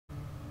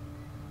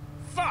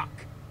Fuck!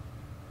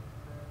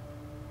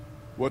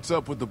 What's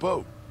up with the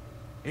boat?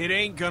 It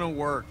ain't gonna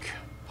work.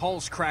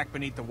 Hull's cracked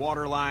beneath the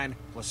waterline,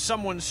 plus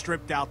someone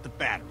stripped out the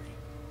battery.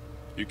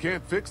 You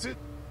can't fix it?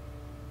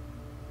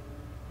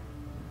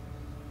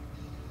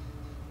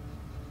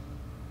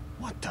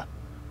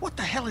 What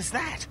the hell is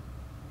that?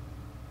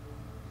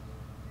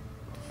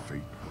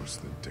 Fate worse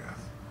than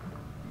death.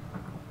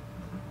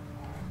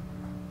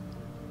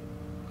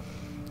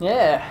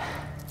 Yeah.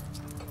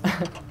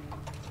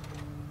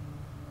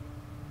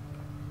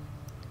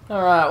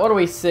 Alright, what do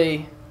we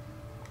see?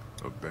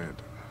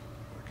 Abandoned,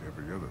 like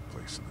every other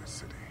place in the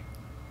city.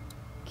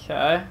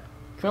 Okay.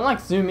 Can we like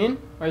zoom in?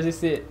 Or is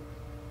this it?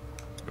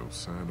 No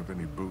sign of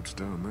any boats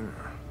down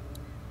there.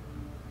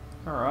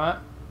 Alright.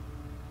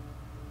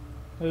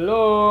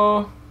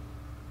 Hello?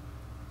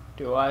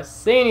 Do I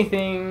see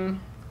anything?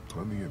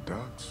 Plenty of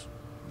docks,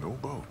 no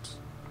boats.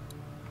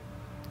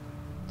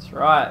 That's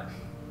right.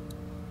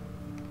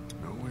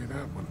 No way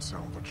that one's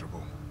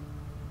salvageable.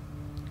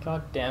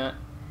 God damn it.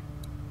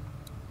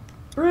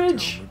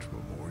 Bridge! Talmadge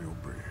Memorial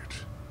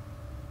Bridge.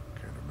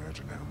 Can't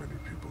imagine how many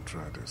people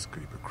tried to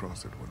escape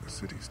across it when the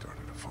city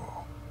started to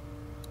fall.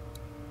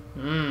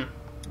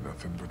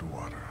 Nothing but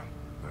water.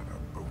 Not a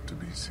boat to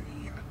be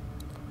seen.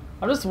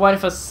 I'm just waiting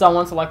for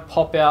someone to like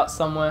pop out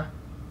somewhere.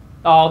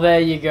 Oh,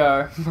 there you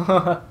go.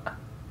 What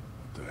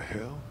the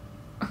hell?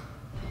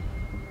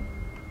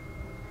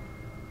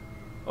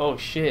 Oh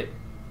shit.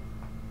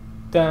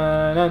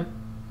 Dun-dun.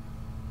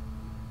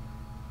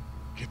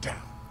 Get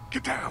down!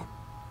 Get down!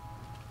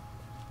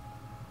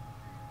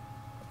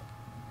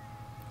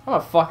 I'm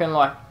a fucking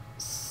like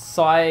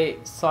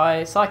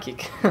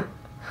psychic. That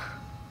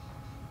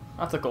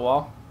took a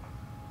while.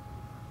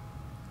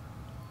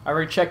 I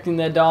rechecked in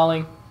there,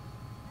 darling.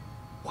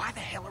 Why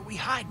the hell are we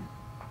hiding?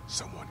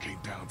 Someone came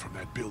down from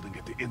that building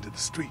at the end of the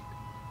street.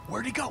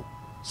 Where'd he go?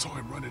 Saw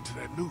him run into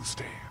that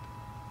newsstand.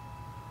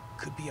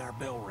 Could be our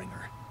bell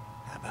ringer.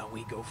 How about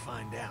we go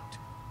find out?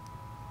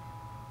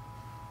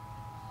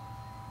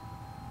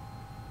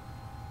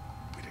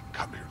 We didn't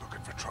come here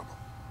looking for trouble.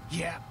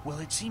 Yeah, well,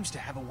 it seems to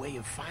have a way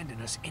of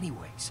finding us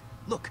anyways.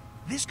 Look,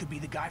 this could be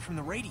the guy from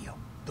the radio.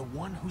 The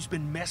one who's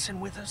been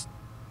messing with us.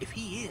 If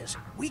he is,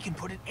 we can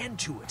put an end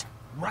to it.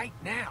 Right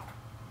now.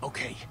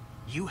 Okay,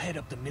 you head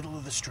up the middle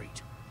of the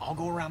street. I'll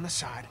go around the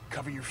side,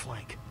 cover your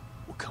flank.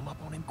 We'll come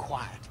up on him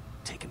quiet,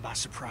 take him by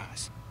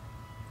surprise.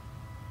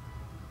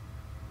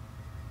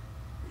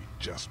 We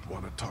just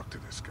want to talk to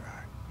this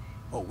guy.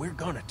 Oh, we're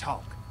gonna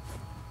talk.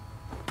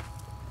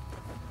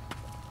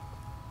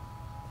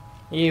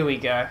 Here we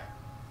go.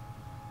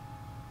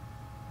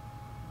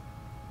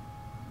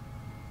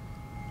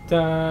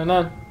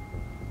 Dun-dun.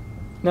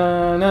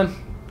 Dun-dun.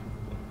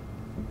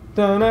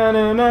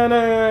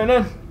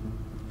 Dun-dun-dun-dun-dun.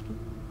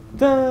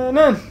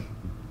 Dun-dun.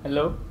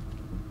 Hello?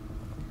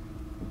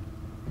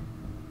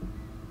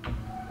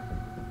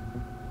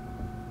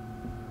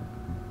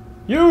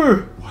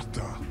 You! What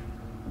the?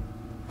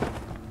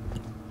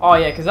 Oh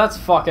yeah, because that's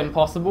fucking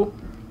possible.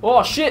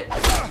 Oh shit!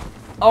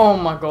 Oh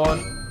my god.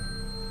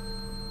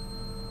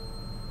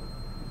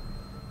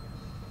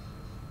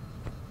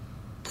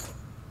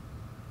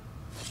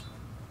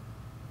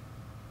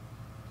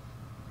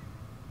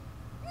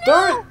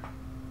 Don't!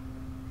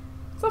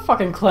 Is that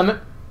fucking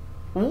Clement?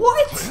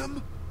 What?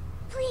 Clem?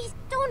 Please,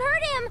 don't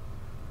hurt him!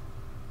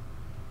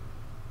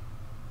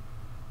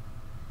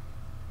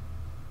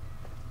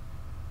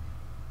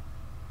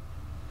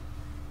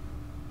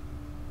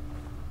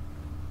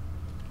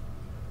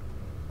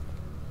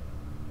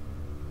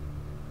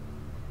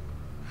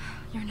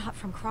 You're not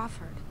from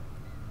Crawford.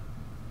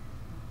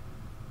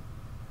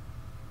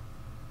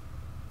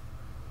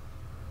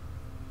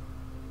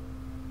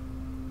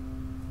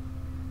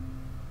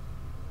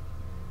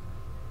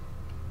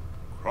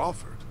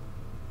 Crawford?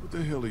 What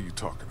the hell are you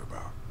talking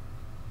about?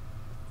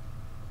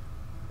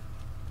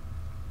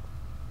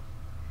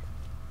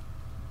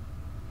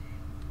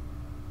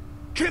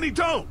 Kenny,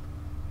 don't!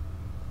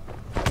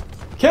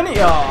 Kenny!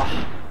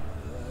 Ah,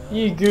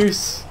 you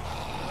goose.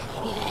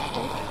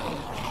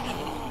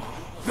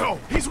 No,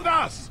 he's with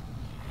us!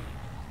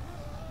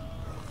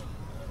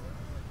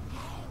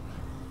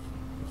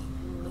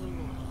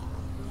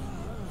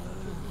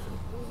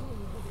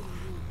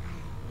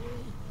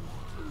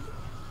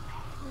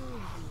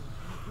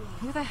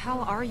 Who the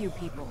hell are you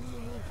people?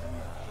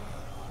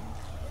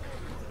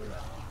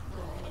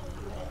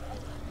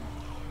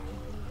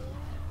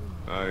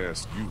 I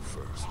asked you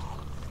first.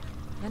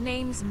 The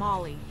name's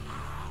Molly.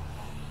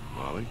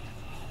 Molly?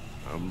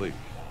 I'm Lee.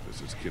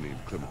 This is Kenny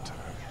and Clementine.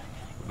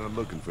 We're not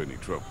looking for any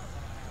trouble.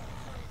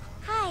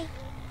 Hi.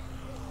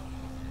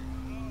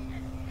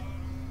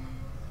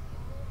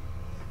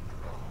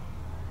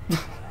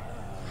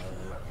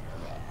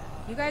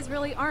 You guys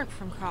really aren't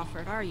from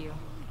Crawford, are you?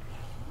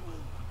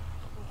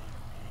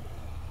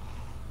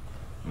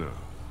 No,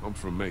 I'm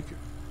from Macon.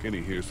 Kenny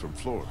here's from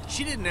Florida.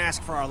 She didn't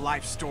ask for our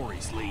life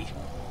stories, Lee.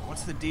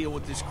 What's the deal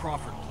with this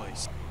Crawford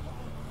place?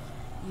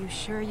 You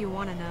sure you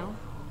want to know?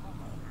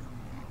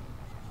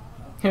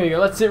 Here we go,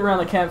 let's sit around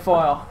the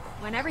campfire.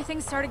 When everything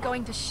started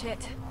going to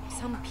shit,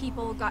 some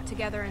people got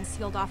together and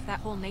sealed off that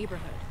whole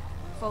neighborhood.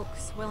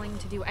 Folks willing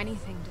to do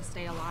anything to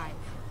stay alive,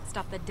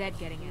 stop the dead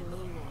getting in.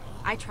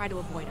 I try to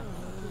avoid them.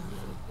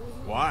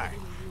 Why?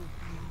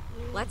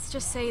 Let's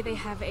just say they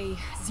have a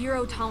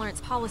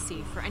zero-tolerance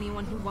policy for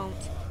anyone who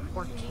won't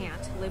or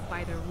can't live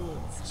by their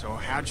rules. So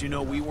how'd you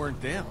know we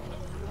weren't them?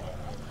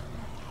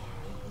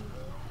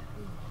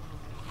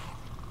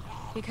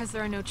 Because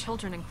there are no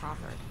children in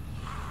Crawford.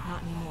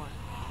 Not anymore.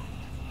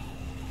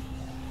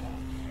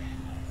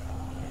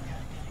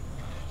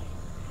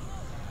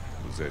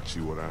 Was that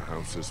you at our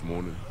house this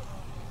morning?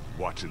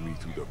 Watching me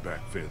through the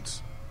back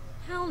fence?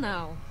 Hell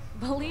no.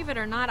 Believe it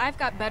or not, I've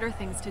got better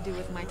things to do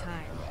with my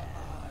time.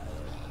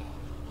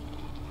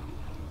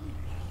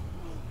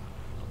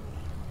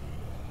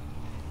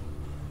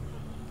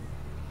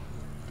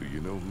 Do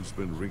you know who's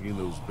been ringing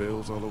those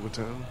bells all over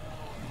town?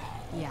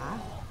 Yeah,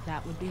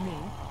 that would be me.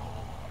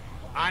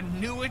 I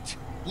knew it!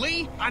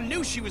 Lee, I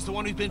knew she was the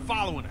one who's been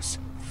following us.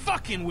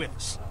 Fucking with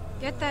us.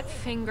 Get that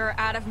finger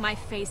out of my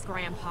face,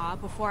 Grandpa,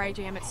 before I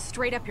jam it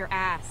straight up your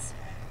ass.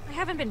 I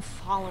haven't been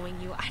following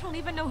you. I don't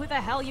even know who the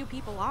hell you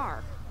people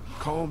are.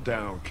 Calm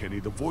down, Kenny.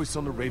 The voice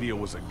on the radio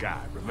was a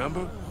guy,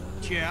 remember?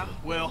 Yeah,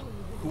 well,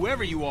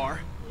 whoever you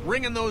are,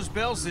 ringing those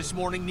bells this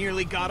morning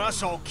nearly got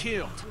us all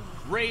killed.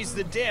 Raised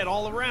the dead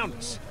all around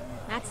us.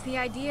 That's the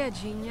idea,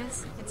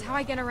 genius. It's how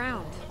I get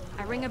around.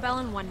 I ring a bell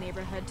in one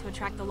neighborhood to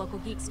attract the local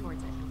geeks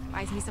towards it.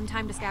 Buys me some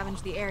time to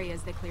scavenge the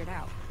areas they cleared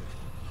out.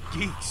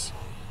 Geeks?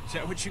 Is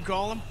that what you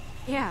call them?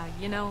 Yeah,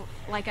 you know,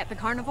 like at the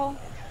carnival,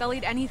 they'll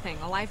eat anything,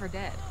 alive or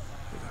dead.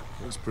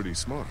 That's pretty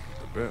smart,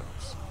 the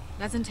bells.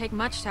 Doesn't take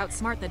much to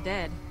outsmart the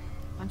dead.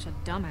 Bunch of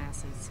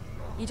dumbasses.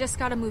 You just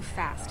gotta move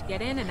fast,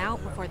 get in and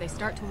out before they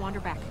start to wander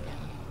back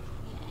again.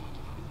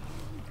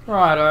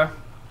 Righto.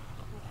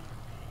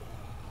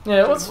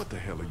 Yeah, What the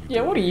hell are you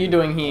doing? what are you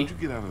doing here? How'd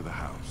you get out of the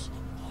house?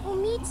 Well,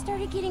 Mead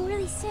started getting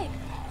really sick.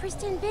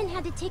 Kristen and Ben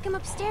had to take him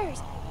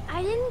upstairs.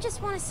 I didn't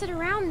just want to sit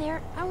around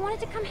there. I wanted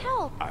to come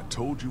help. I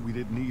told you we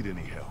didn't need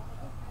any help.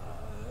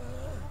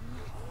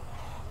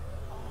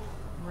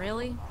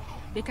 Really?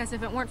 Because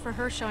if it weren't for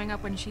her showing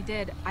up when she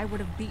did, I would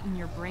have beaten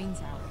your brains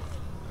out.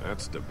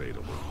 That's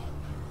debatable.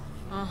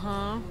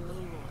 Uh-huh.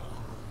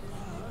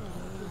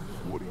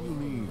 What do you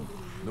mean,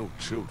 no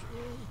children?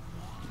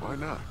 Why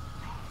not?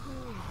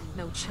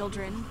 No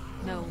children,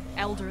 no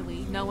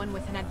elderly, no one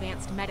with an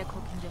advanced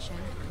medical condition.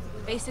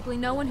 Basically,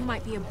 no one who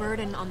might be a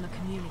burden on the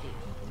community.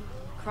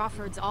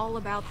 Crawford's all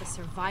about the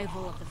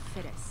survival of the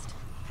fittest.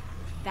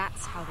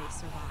 That's how they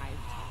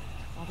survived,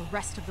 while the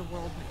rest of the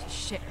world went to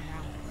shit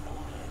around them.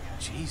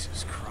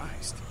 Jesus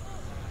Christ.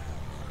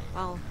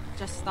 Well,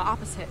 just the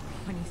opposite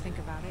when you think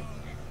about it.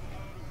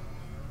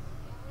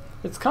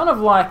 It's kind of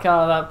like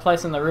that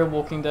place in the real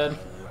Walking Dead.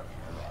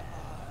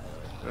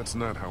 That's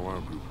not how our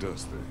group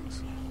does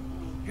things.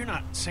 You're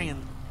not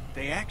saying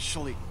they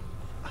actually...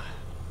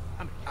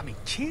 I mean,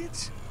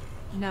 kids?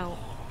 No,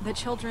 the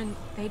children,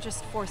 they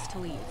just forced to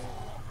leave,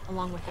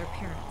 along with their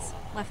parents.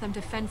 Left them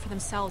to fend for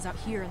themselves out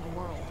here in the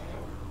world.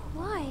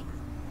 Why?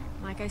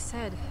 Like I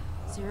said,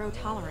 zero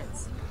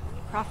tolerance.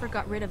 Crawford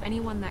got rid of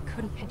anyone that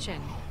couldn't pitch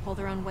in, pull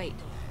their own weight.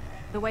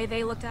 The way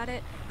they looked at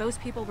it, those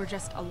people were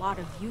just a lot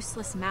of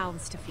useless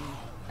mouths to feed,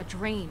 a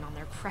drain on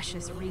their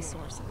precious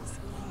resources.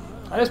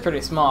 That is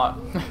pretty smart.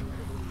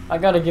 I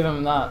gotta give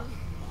him that.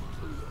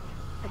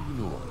 How do you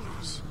know all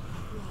this?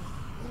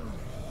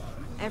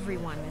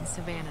 Everyone in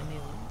Savannah knew.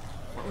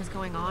 What was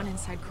going on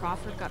inside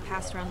Crawford got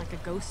passed around like a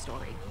ghost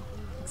story.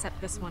 Except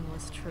this one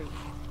was true.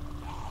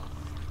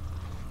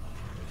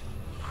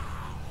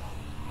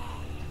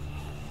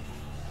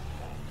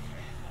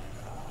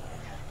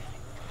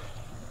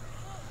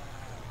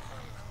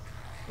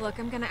 Look,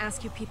 I'm gonna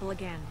ask you people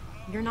again.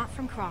 You're not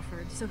from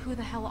Crawford, so who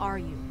the hell are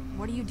you?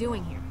 What are you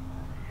doing here?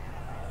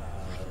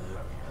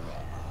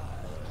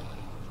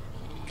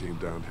 Came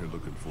down here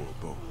looking for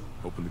a boat,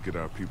 hoping to get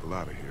our people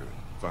out of here and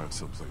find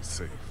someplace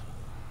safe.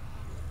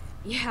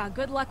 Yeah,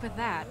 good luck with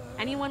that.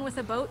 Anyone with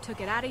a boat took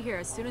it out of here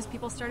as soon as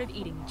people started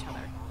eating each other.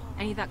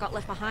 Any that got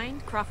left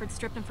behind, Crawford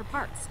stripped them for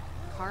parts.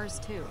 Cars,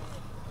 too.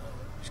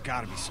 There's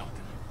gotta be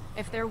something.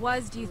 If there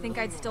was, do you think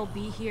I'd still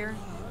be here?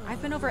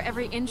 I've been over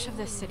every inch of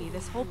this city.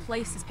 This whole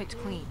place is picked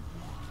clean.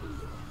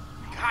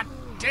 God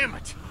damn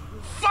it!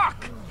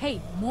 Fuck!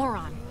 Hey,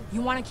 moron.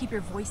 You want to keep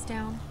your voice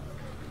down?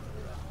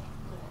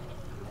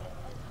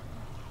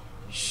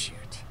 Shit.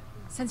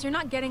 Since you're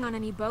not getting on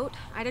any boat,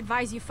 I'd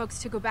advise you folks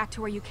to go back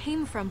to where you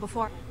came from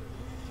before...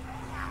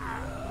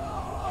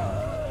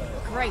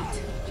 Great.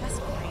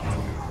 Just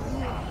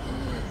great.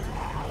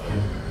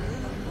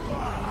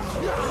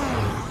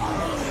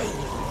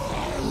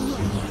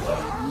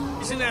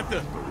 Isn't that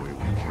the...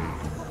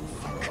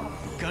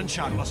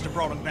 Gunshot must have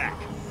brought him back.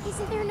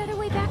 Isn't there another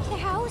way back to the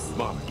house?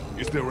 Molly,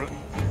 is there a...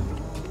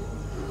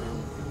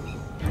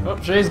 Oh,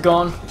 she's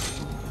gone.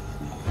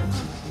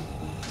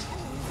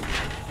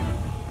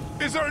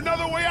 Is there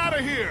another way out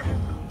of here?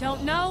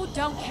 Don't know,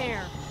 don't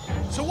care.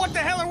 So what the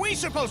hell are we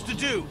supposed to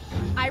do?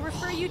 I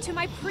refer you to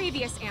my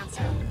previous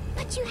answer.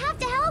 But you have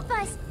to help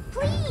us,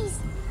 please.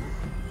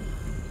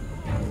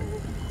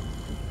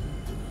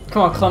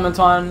 Come on,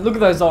 Clementine. Look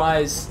at those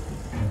eyes.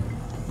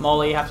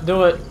 Molly, you have to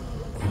do it.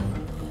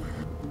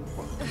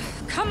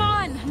 Come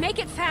on, make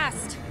it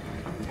fast.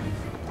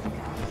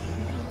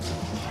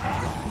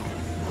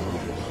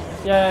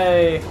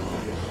 Yay.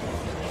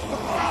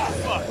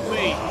 Fuck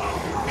me.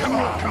 Come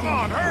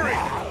on, hurry!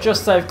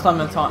 Just save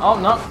Clementine. Oh,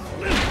 no.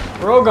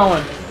 We're all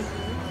going.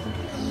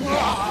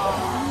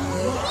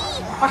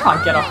 I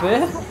can't get up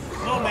there.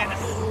 Oh man,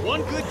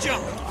 one good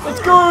jump. Let's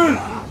go!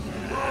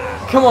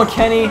 Come on,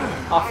 Kenny.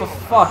 Oh, for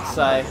fuck's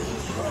sake.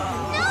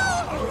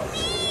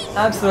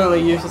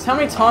 Absolutely useless. How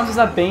many times has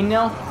that been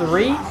now?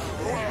 3?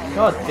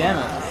 God damn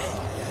it.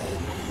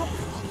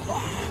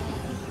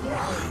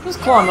 Just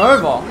climb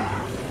over.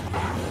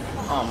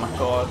 Oh my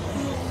god.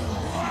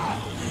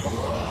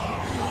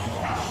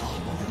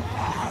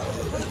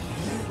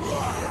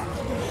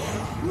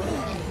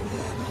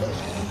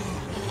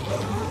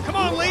 Come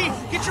on, Lee!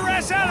 Get your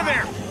ass out of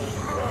there!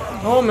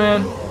 Oh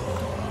man.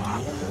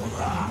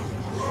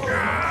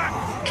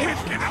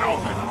 Can't get it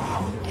open.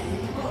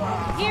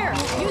 Here,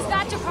 use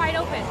that to pry it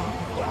open.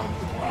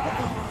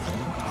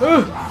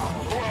 Ugh.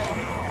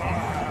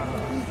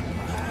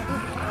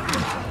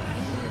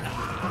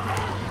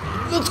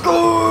 Let's go!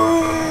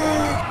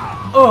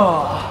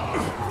 Oh.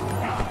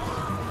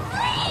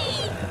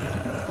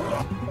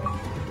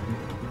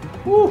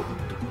 Woo.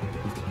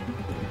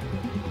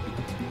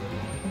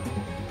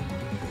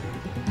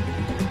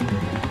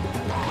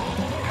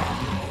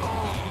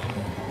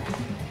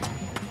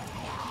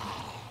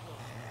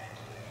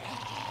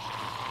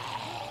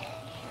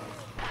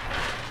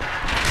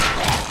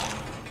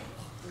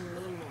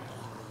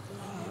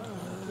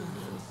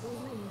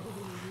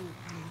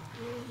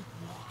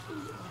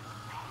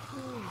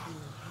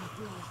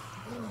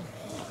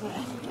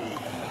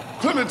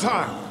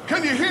 Clementine,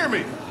 can you hear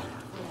me?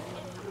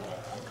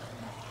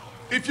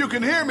 If you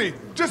can hear me,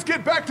 just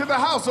get back to the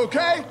house,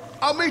 okay?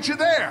 I'll meet you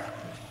there.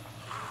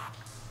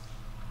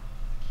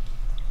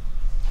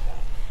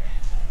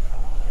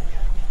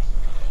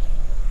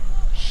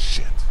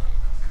 Shit.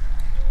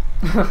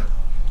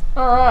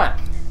 Alright.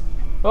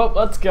 Well,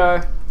 let's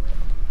go.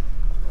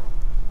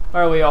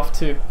 Where are we off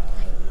to?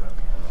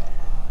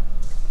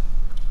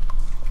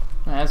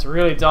 Man, it's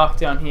really dark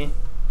down here.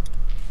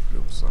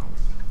 Feel solid.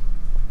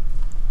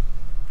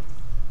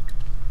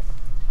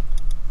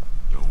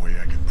 No way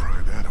I can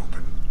pry that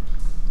open.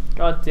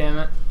 God damn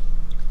it.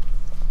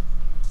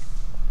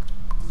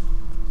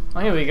 Oh,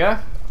 here we go.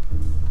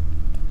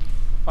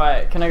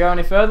 Wait, can I go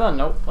any further?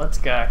 Nope, let's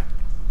go.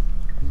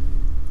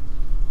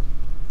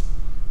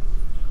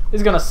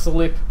 He's gonna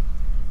slip.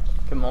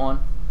 Come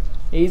on.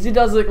 Easy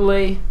does it,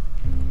 Lee.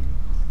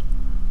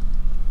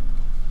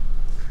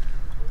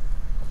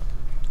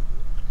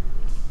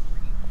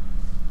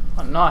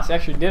 Oh, nice, I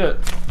actually did it.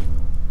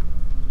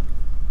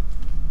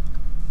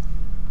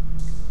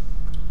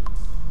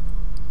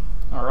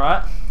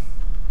 Alright.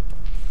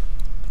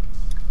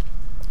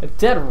 A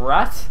dead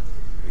rat?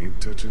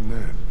 Ain't touching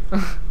that.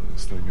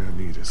 Last thing I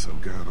need is some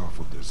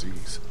god-awful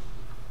disease.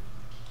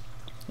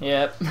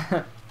 Yep.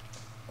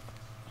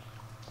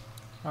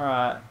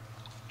 Alright.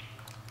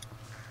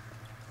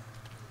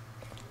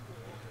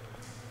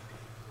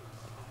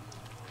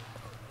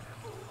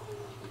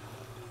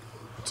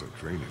 It's a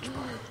drainage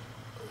pipe.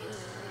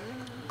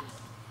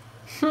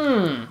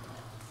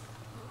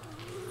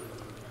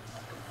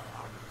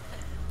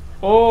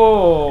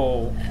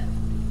 Oh.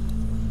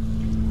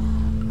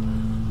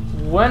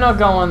 We're not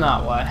going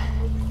that way.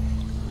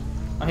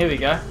 Oh, here we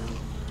go.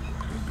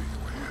 Could be the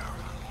way out.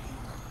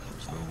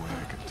 There's no way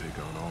I can take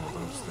on all of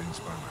those things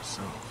by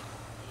myself.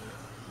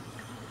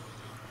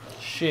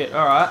 Shit,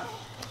 alright.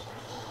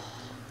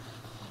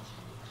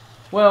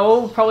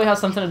 Well, probably has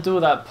something to do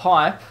with that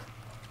pipe.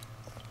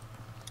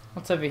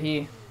 What's over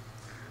here?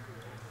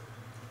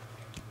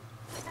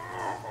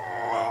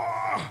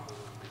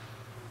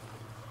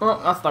 Oh,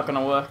 that's not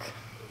gonna work.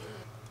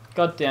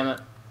 God damn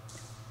it.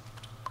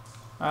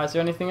 Alright, is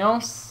there anything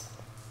else?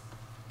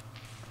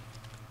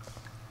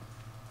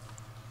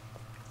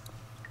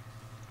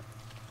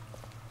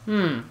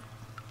 Can't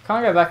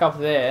go back up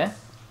there.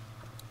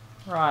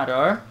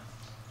 Righto.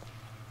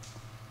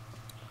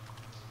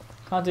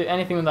 Can't do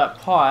anything with that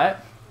pipe.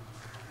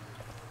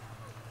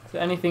 Is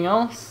there anything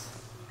else?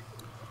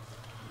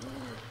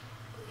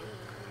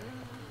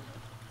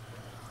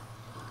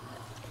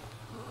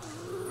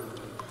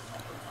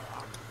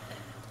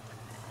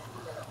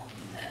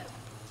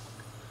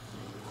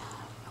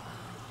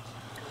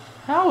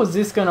 How is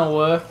this gonna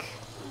work?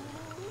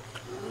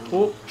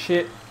 Oh,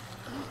 shit.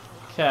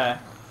 Okay.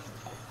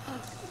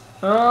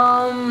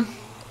 I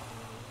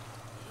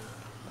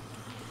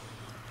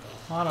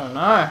don't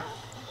know.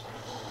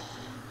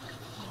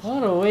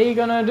 What are we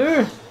gonna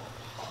do?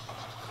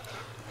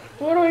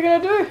 What are we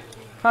gonna do?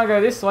 Can't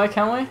go this way,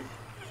 can we?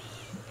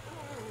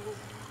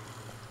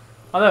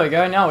 Oh, there we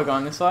go. Now we're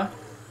going this way.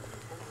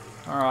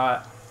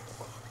 Alright.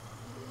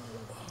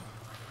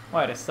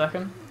 Wait a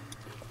second.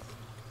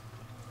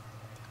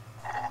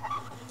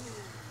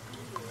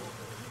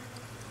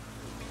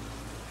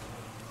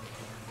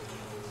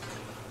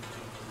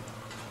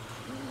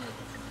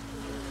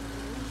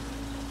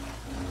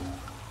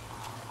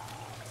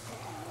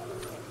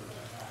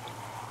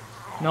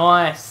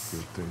 Nice.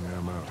 Good thing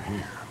I'm out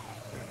here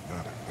and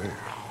not in there.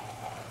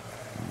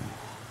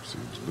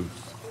 Seems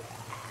loose.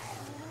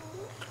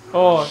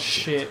 Oh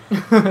shit.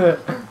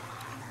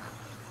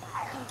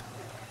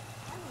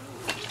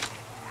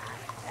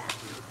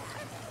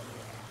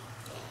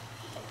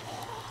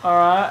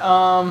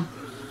 Alright,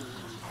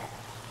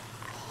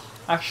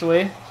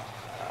 actually,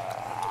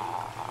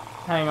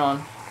 hang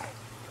on.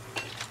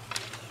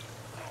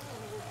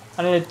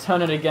 I need to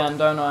turn it again,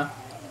 don't I?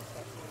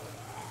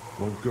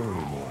 Won't go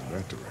anymore in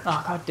that direction.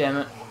 Oh, god damn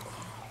it.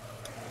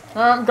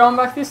 Alright, I'm going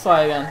back this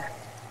way again.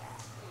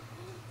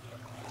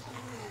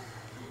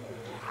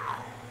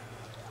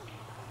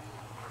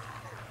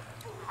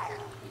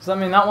 Does that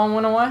mean that one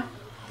went away? I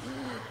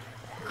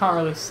can't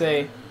really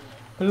see.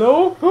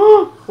 Hello?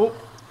 Oh.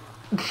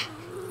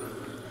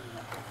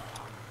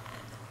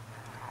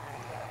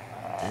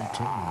 Don't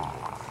turn anymore.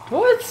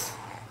 What?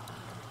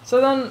 So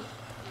then,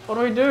 what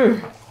do we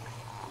do?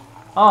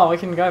 Oh, we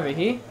can go over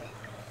here.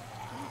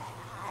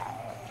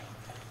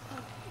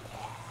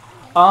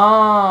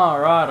 Ah,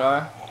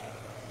 righto.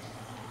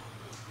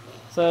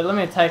 So let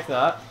me take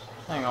that.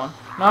 Hang on.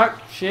 Nope,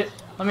 shit.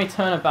 Let me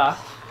turn it back.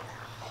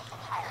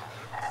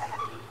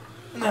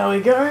 There we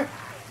go.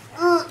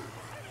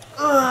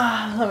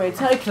 Let me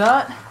take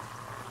that.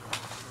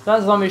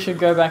 That zombie should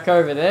go back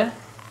over there.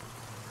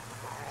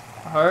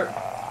 I hope.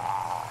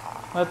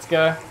 Let's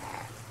go.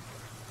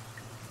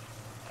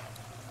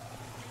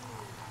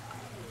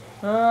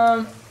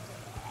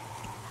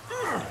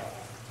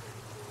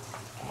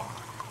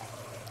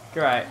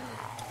 Great.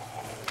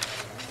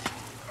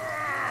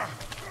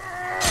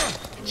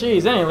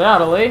 Jeez, any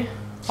louder, Lee?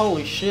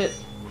 Holy shit.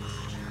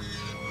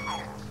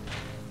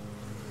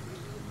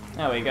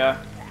 There we go.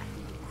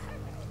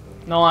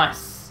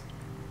 Nice.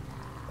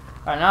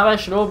 Alright, now they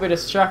should all be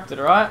distracted,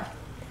 right?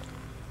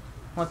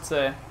 Let's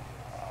see.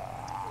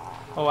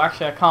 Oh,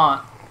 actually I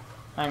can't.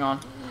 Hang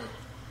on.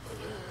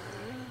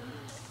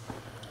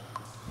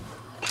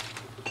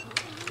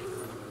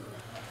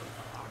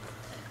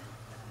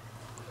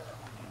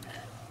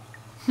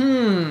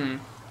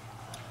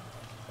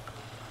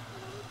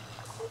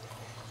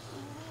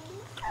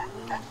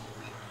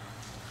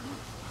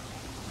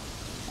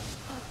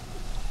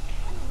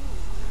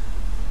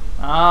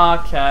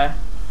 Okay.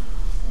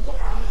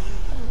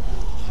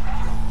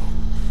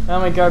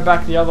 Then we go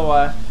back the other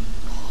way.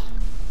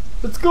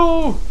 Let's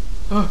go!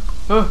 Come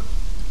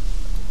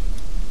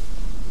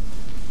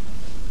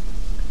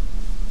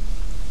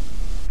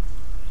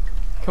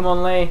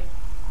on, Lee.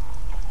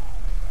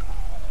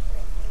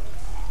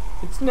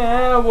 It's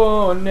now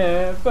or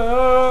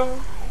never.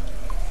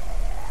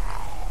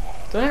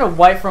 Do I need to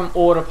wait for an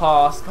order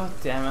pass? God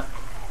damn it.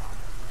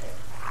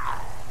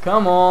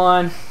 Come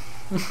on.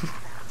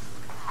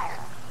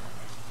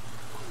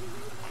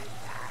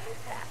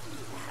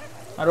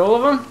 At all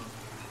of them?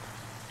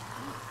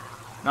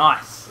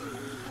 Nice.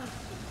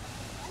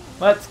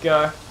 Let's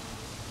go.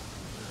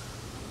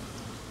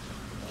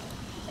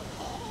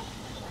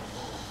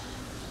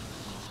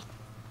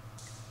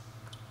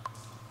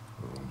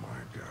 Oh my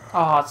god.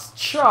 Oh, it's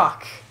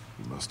Chuck.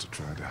 He must have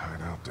tried to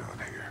hide out down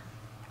here.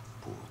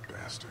 Poor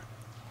bastard.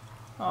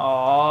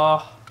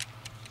 Oh.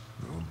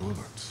 No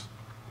bullets.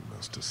 He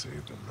must have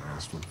saved the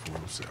last one for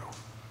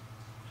himself.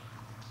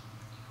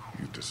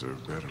 You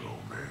deserve better,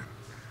 old man.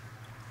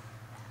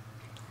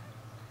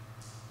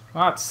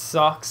 That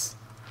sucks.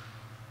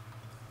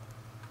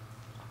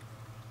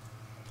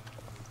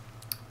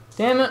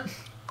 Damn it.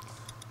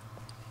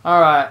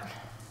 Alright.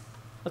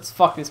 Let's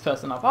fuck this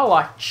person up. I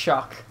like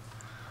Chuck.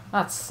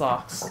 That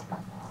sucks.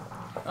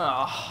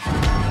 Oh.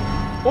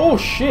 Oh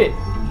shit.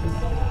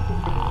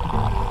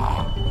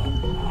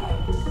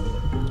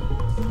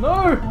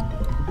 No.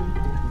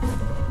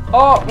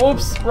 Oh,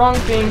 whoops. Wrong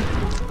thing.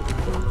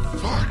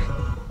 Fuck.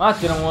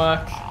 That didn't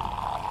work.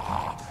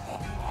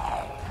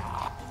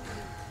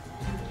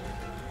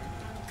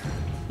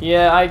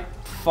 Yeah,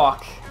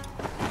 fuck.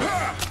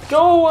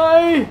 Go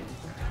away!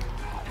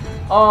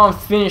 Oh, I'm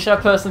finished. That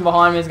person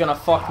behind me is gonna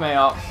fuck me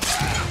up.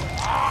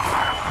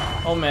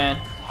 Oh man.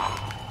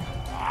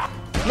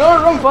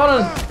 No, wrong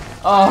button!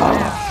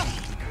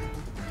 Oh.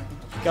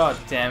 God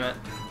damn it.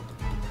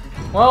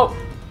 Well,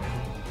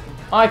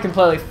 I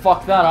completely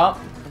fucked that up.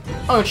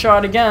 I'm gonna try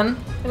it again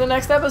in the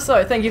next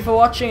episode. Thank you for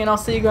watching, and I'll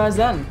see you guys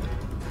then.